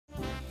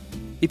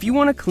If you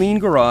want a clean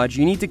garage,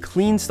 you need to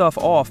clean stuff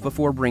off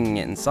before bringing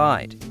it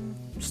inside.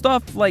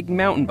 Stuff like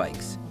mountain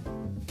bikes.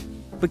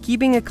 But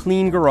keeping a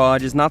clean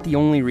garage is not the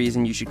only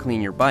reason you should clean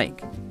your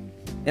bike.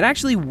 It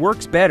actually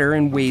works better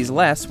and weighs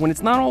less when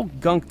it's not all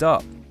gunked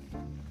up.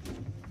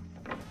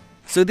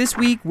 So this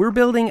week, we're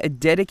building a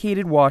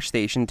dedicated wash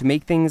station to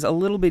make things a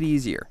little bit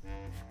easier.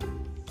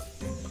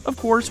 Of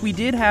course, we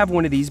did have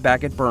one of these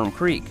back at Berm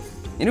Creek,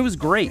 and it was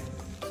great.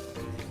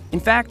 In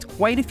fact,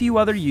 quite a few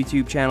other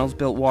YouTube channels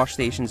built wash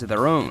stations of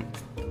their own.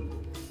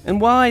 And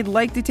while I'd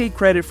like to take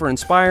credit for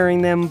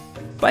inspiring them,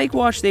 bike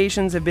wash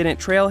stations have been at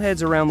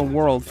trailheads around the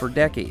world for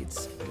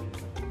decades.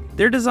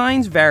 Their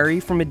designs vary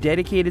from a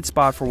dedicated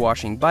spot for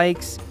washing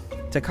bikes,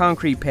 to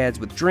concrete pads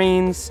with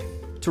drains,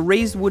 to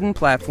raised wooden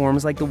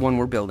platforms like the one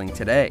we're building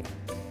today.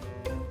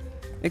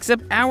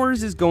 Except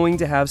ours is going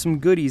to have some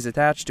goodies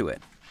attached to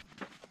it.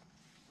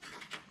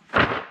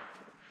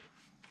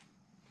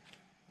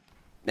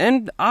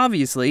 And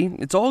obviously,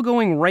 it's all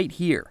going right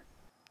here.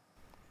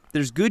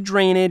 There's good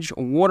drainage,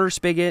 a water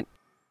spigot,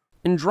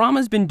 and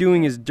Drama's been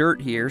doing his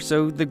dirt here,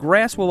 so the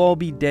grass will all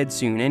be dead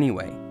soon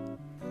anyway.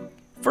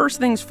 First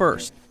things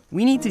first,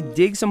 we need to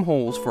dig some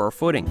holes for our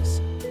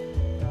footings.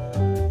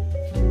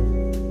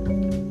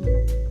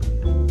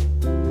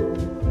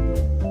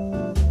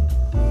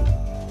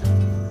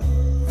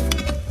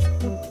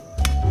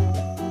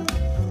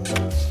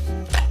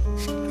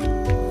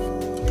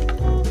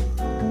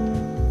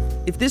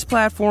 If this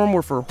platform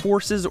were for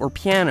horses or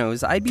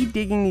pianos, I'd be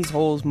digging these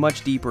holes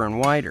much deeper and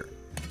wider.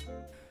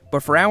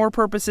 But for our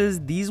purposes,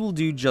 these will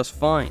do just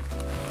fine.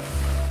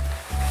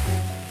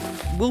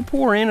 We'll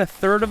pour in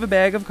 1/3 of a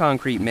bag of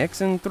concrete mix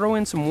and throw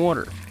in some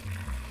water.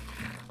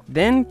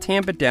 Then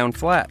tamp it down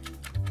flat.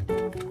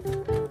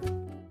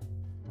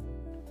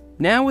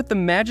 Now with the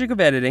magic of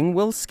editing,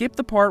 we'll skip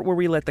the part where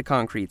we let the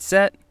concrete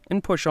set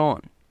and push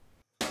on.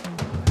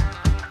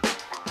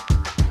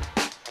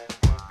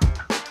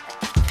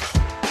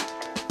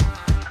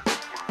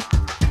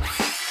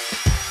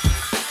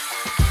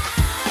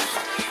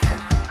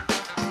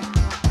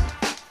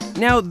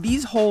 Now,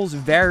 these holes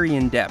vary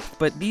in depth,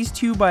 but these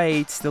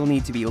 2x8s still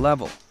need to be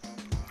level.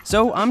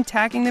 So I'm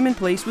tacking them in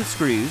place with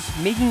screws,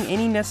 making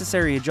any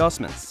necessary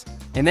adjustments,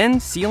 and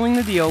then sealing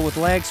the deal with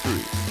lag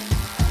screws.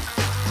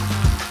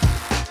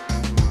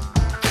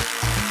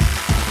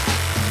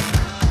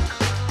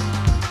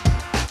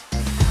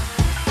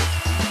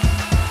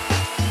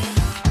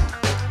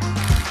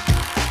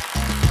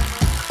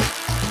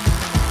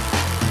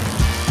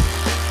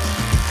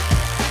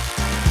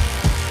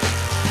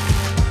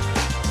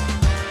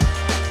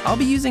 I'll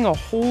be using a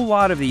whole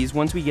lot of these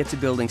once we get to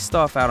building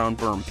stuff out on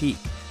Berm Peak.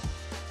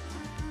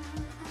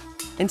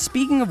 And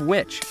speaking of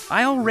which,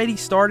 I already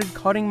started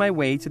cutting my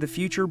way to the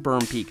future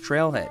Berm Peak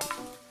trailhead.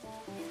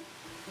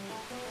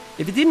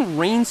 If it didn't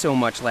rain so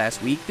much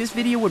last week, this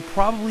video would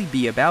probably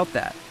be about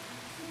that.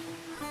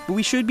 But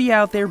we should be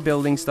out there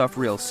building stuff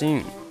real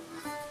soon.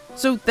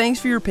 So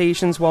thanks for your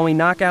patience while we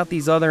knock out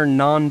these other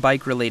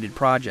non-bike related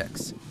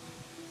projects.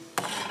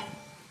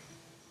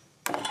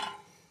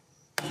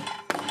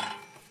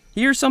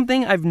 Here's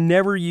something I've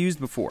never used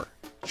before,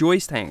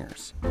 joist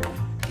hangers.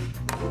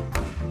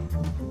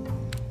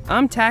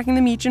 I'm tacking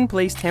them each in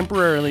place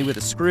temporarily with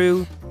a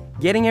screw,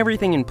 getting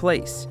everything in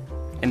place,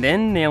 and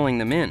then nailing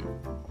them in.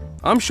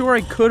 I'm sure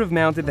I could have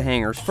mounted the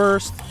hangers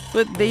first,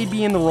 but they'd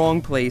be in the wrong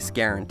place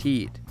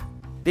guaranteed.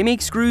 They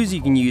make screws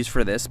you can use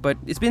for this, but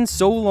it's been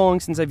so long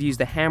since I've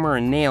used a hammer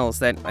and nails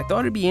that I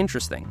thought it'd be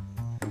interesting.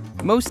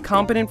 Most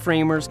competent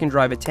framers can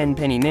drive a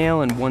 10-penny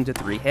nail in 1 to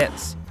 3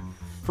 hits.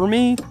 For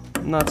me,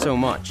 not so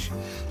much.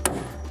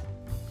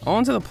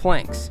 On to the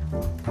planks.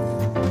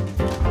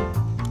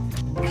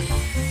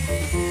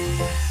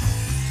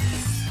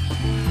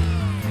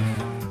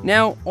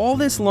 Now, all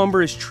this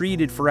lumber is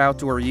treated for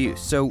outdoor use,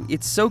 so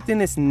it's soaked in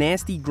this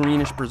nasty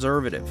greenish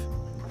preservative.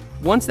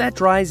 Once that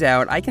dries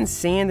out, I can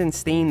sand and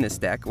stain this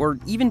deck, or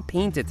even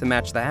paint it to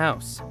match the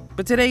house.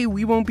 But today,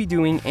 we won't be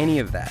doing any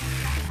of that.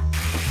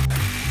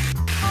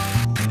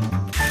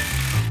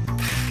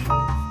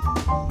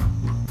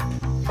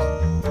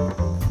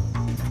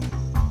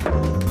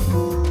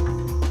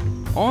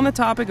 On the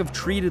topic of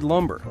treated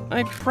lumber,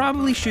 I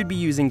probably should be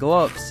using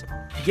gloves.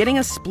 Getting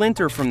a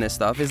splinter from this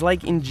stuff is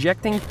like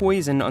injecting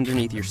poison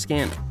underneath your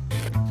skin.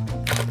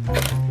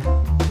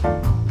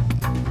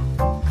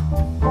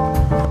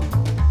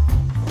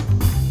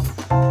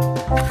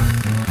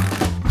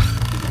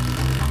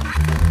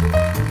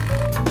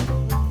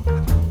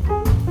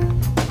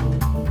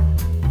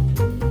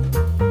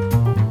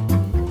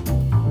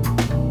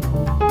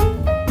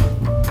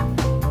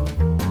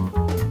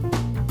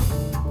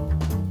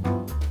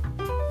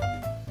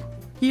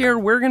 Here,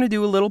 we're going to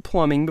do a little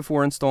plumbing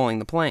before installing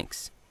the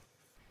planks.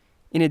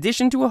 In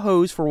addition to a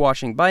hose for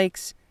washing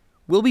bikes,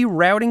 we'll be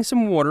routing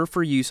some water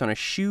for use on a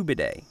shoe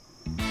bidet.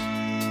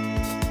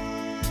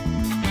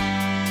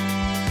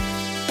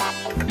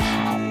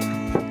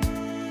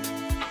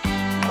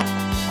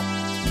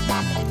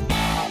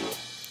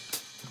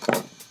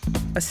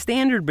 A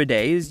standard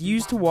bidet is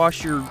used to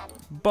wash your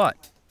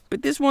butt,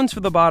 but this one's for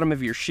the bottom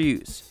of your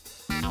shoes.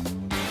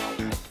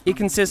 It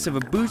consists of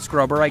a boot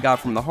scrubber I got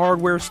from the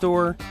hardware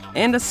store,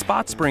 and a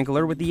spot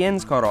sprinkler with the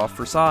ends cut off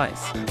for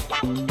size.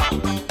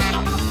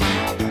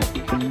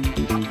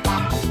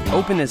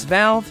 Open this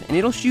valve, and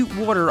it'll shoot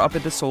water up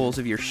at the soles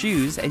of your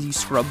shoes as you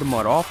scrub the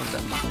mud off of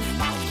them.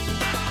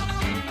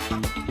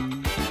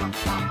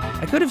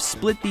 I could have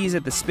split these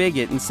at the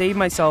spigot and saved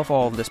myself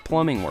all of this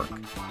plumbing work.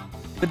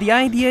 But the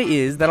idea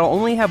is that I'll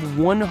only have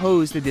one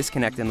hose to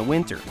disconnect in the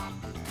winter.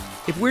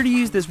 If we're to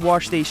use this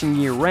wash station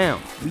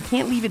year-round, we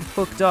can't leave it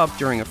hooked up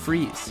during a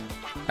freeze.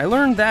 I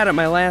learned that at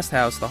my last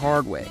house the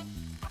hard way.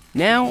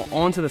 Now,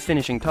 on to the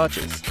finishing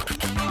touches.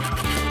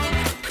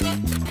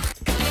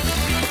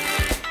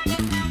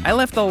 I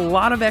left a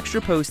lot of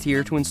extra post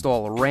here to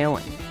install a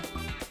railing.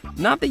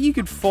 Not that you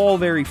could fall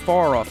very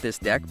far off this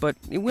deck, but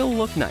it will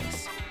look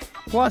nice.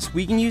 Plus,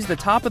 we can use the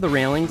top of the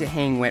railing to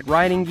hang wet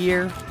riding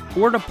gear,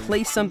 or to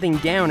place something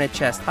down at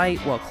chest height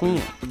while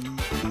cleaning.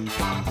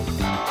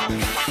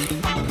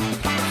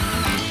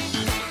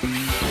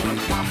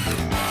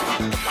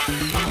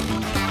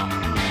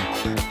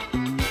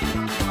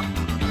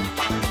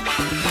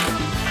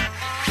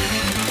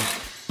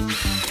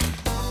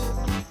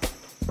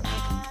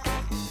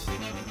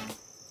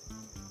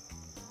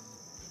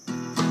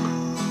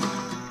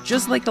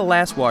 Just like the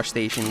last wash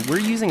station, we're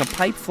using a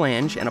pipe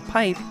flange and a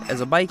pipe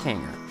as a bike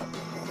hanger.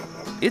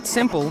 It's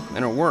simple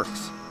and it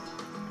works.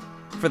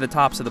 For the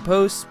tops of the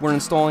posts, we're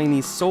installing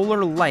these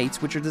solar lights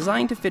which are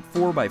designed to fit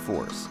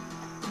 4x4s.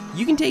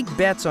 You can take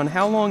bets on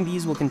how long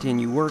these will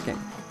continue working.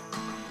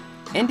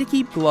 And to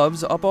keep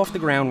gloves up off the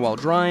ground while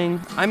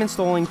drying, I'm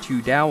installing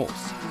 2 dowels.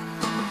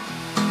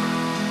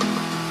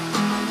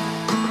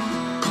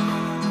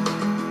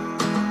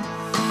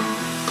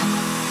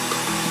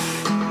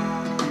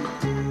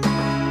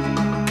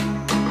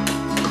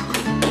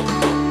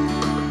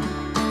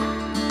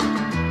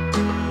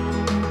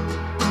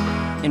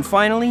 And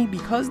finally,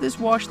 because this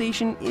wash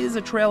station is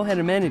a trailhead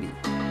amenity,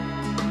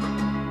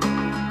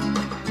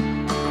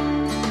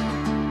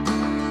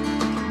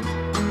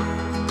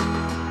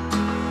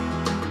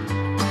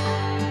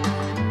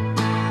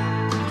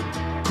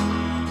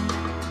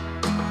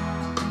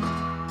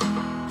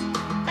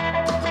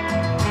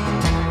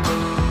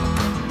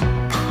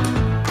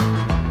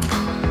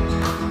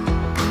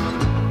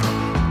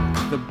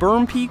 the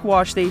Berm Peak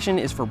wash station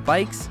is for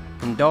bikes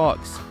and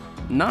dogs,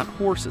 not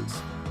horses.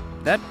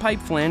 That pipe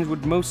flange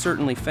would most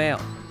certainly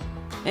fail.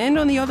 And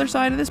on the other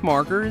side of this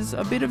marker is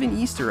a bit of an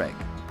Easter egg.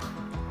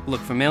 Look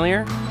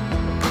familiar?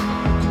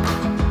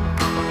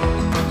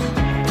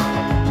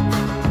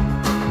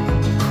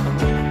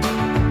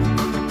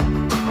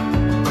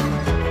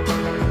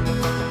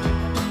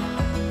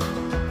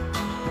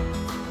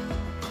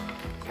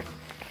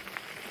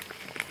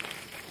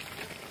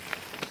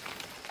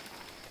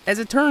 As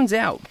it turns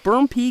out,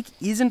 Berm Peak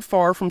isn't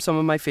far from some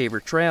of my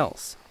favorite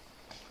trails.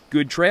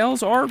 Good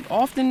trails are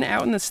often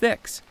out in the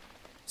sticks.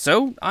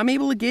 So I'm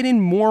able to get in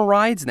more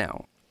rides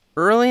now,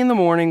 early in the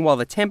morning while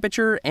the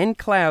temperature and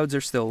clouds are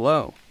still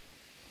low.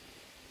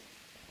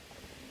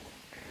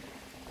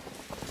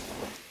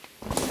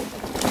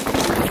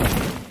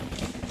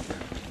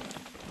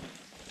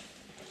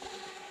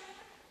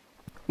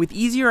 With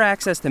easier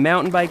access to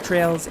mountain bike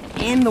trails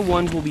and the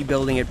ones we'll be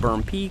building at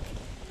Berm Peak,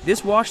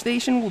 this wash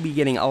station will be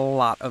getting a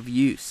lot of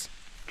use.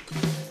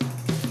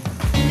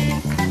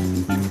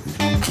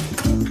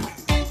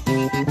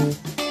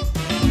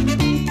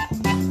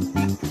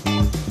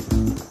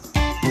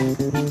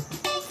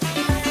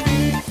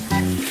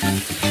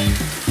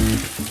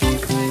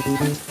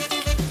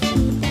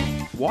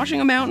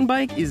 Washing a mountain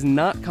bike is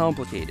not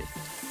complicated.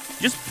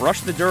 Just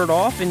brush the dirt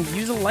off and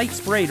use a light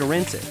spray to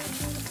rinse it.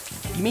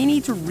 You may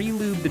need to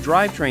re-lube the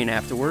drivetrain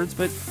afterwards,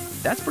 but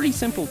that's pretty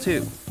simple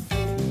too.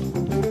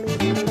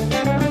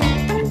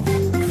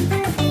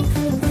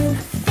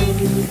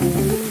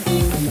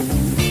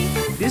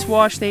 This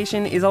wash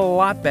station is a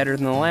lot better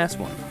than the last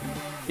one,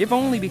 if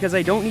only because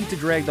I don't need to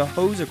drag the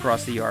hose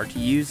across the yard to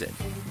use it.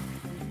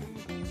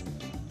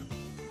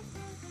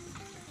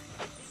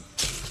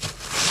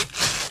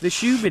 The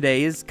shoe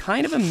bidet is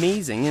kind of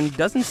amazing and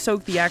doesn't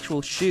soak the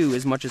actual shoe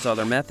as much as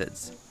other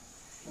methods.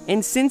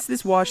 And since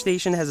this wash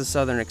station has a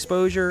southern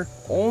exposure,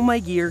 all my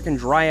gear can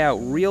dry out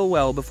real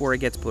well before it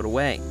gets put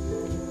away.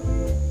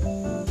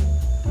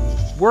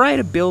 Were I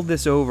to build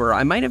this over,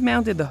 I might have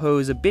mounted the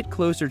hose a bit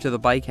closer to the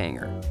bike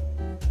hanger.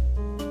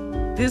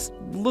 This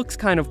looks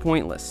kind of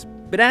pointless,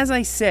 but as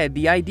I said,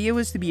 the idea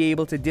was to be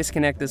able to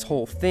disconnect this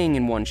whole thing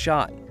in one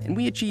shot, and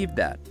we achieved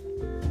that.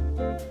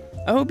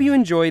 I hope you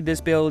enjoyed this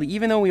build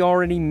even though we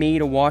already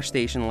made a wash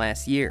station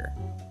last year.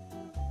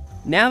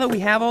 Now that we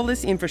have all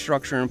this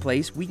infrastructure in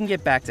place, we can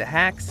get back to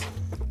hacks,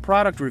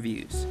 product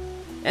reviews,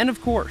 and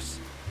of course,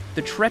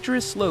 the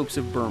treacherous slopes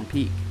of Berm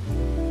Peak.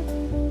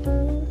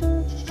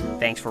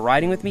 Thanks for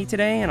riding with me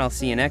today, and I'll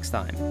see you next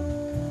time.